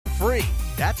free.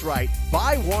 That's right,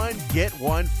 buy one, get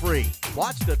one free.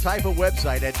 Watch the Taifa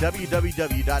website at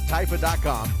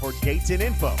www.taifa.com for dates and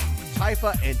info.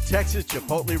 Taifa and Texas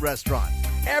Chipotle Restaurant.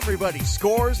 Everybody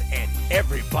scores and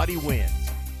everybody wins.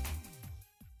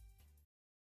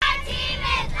 Our team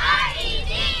is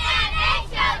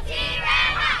R-E-D-N-H-O-T,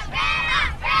 red hot, red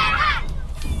hot, red hot.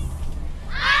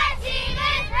 Our team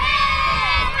is red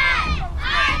hot.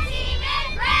 Our team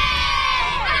is red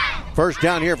hot. First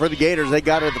down here for the Gators. They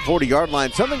got it at the 40-yard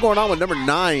line. Something going on with number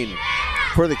 9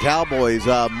 for the Cowboys,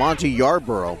 Monty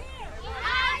Yarborough,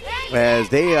 as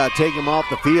they take him off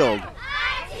the field.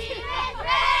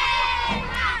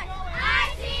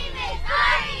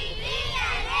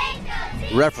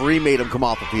 Referee made him come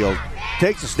off the field.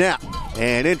 Takes a snap,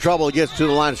 and in trouble. It gets to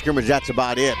the line of scrimmage. That's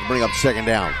about it to bring up second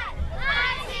down.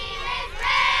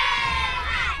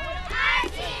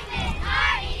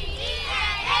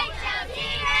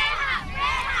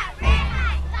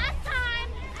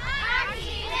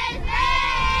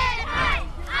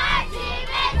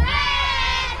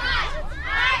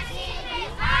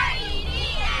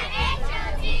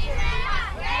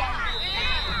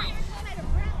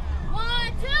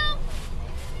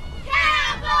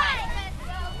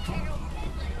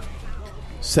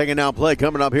 Second down play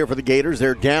coming up here for the Gators.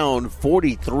 They're down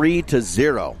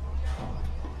 43-0.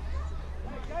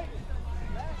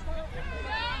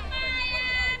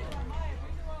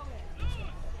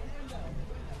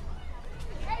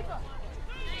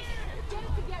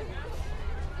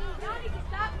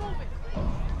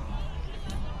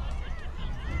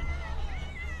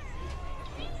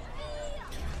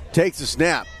 Takes the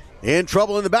snap. In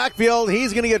trouble in the backfield.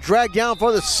 He's going to get dragged down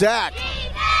for the sack.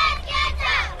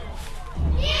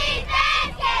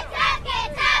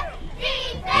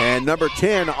 And number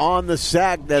 10 on the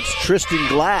sack, that's Tristan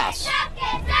Glass.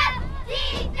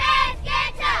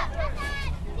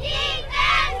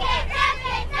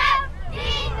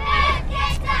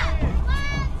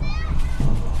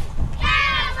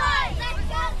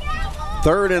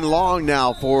 Third and long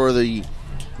now for the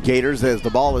Gators as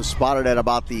the ball is spotted at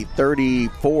about the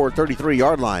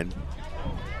 33-yard line.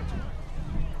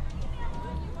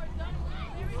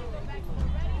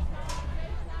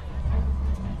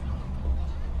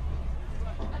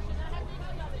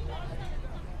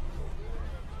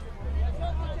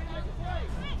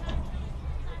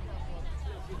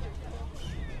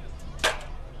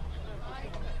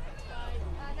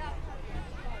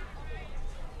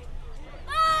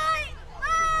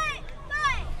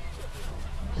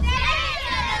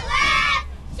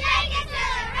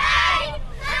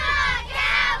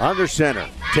 Under center,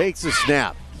 takes the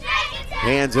snap,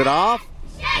 hands it off,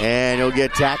 and he'll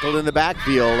get tackled in the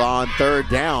backfield on third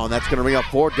down. That's going to bring up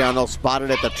fourth down. They'll spot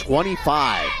it at the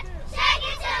 25.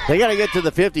 They got to get to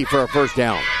the 50 for a first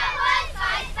down.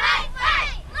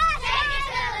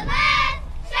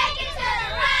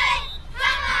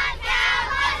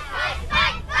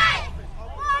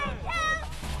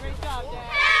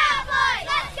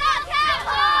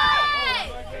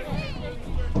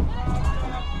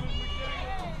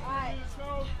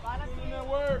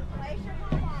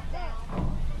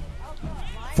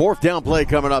 Fourth down play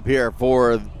coming up here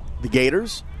for the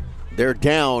Gators. They're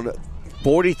down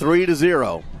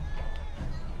 43-0.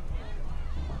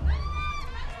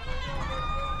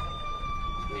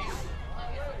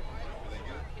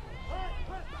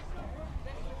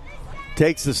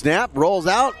 Takes the snap, rolls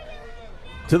out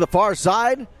to the far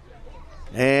side,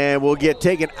 and will get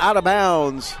taken out of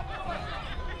bounds.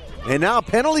 And now a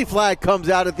penalty flag comes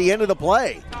out at the end of the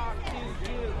play.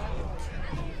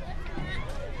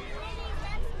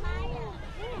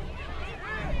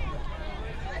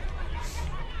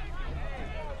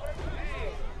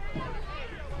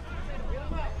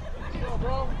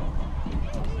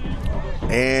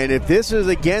 And if this is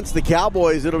against the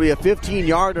Cowboys, it'll be a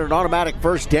 15-yard and an automatic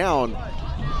first down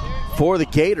for the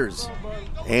Gators.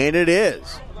 And it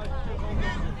is.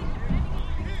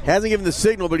 Hasn't given the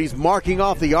signal, but he's marking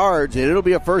off the yards, and it'll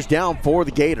be a first down for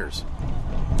the Gators.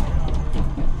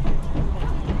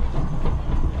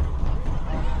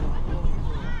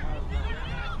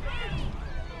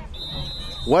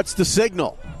 What's the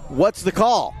signal? What's the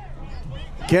call?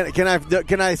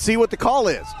 Can I see what the call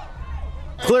is?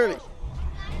 Clearly.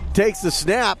 Takes the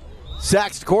snap,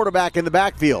 sacks the quarterback in the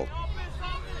backfield.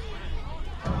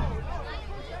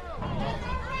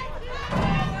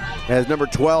 As number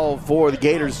 12 for the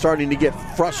Gators starting to get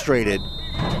frustrated.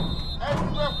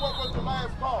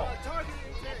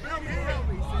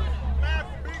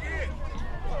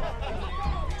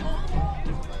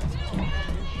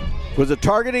 Was it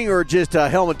targeting or just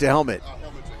helmet to helmet?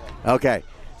 Okay,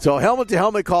 so helmet to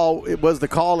helmet call, it was the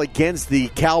call against the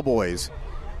Cowboys.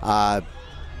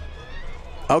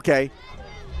 Okay.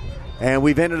 And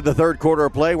we've entered the third quarter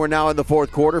of play. We're now in the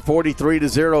fourth quarter.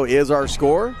 43-0 is our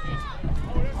score.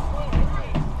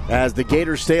 As the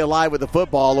Gators stay alive with the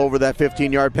football over that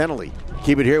 15-yard penalty.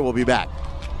 Keep it here. We'll be back.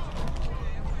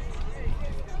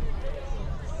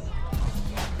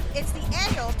 It's the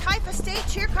annual Taifa State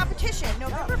Cheer Competition,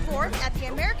 November 4th at the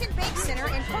American Bank Center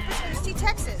in Corpus Christi,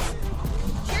 Texas.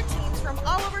 Cheer teams from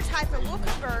all over Taifa will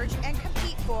converge and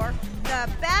compete for the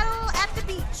Battle at the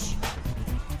Beach.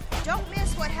 Don't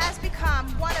miss what has become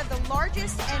one of the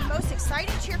largest and most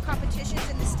exciting cheer competitions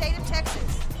in the state of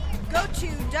Texas. Go to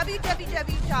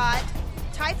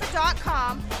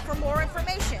www.taifa.com for more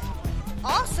information.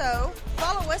 Also,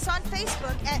 follow us on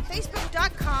Facebook at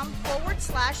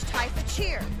facebook.com/Taifa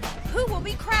Cheer. Who will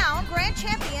be crowned grand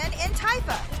champion in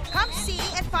Taifa? Come see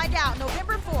and find out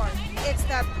November 4th. It's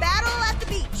the Battle at the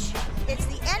Beach. It's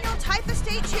the annual Taifa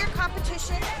State Cheer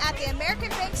Competition at the American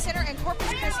Bank Center in Corpus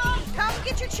Christi. Come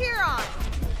get your cheer on.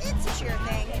 It's a cheer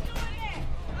thing.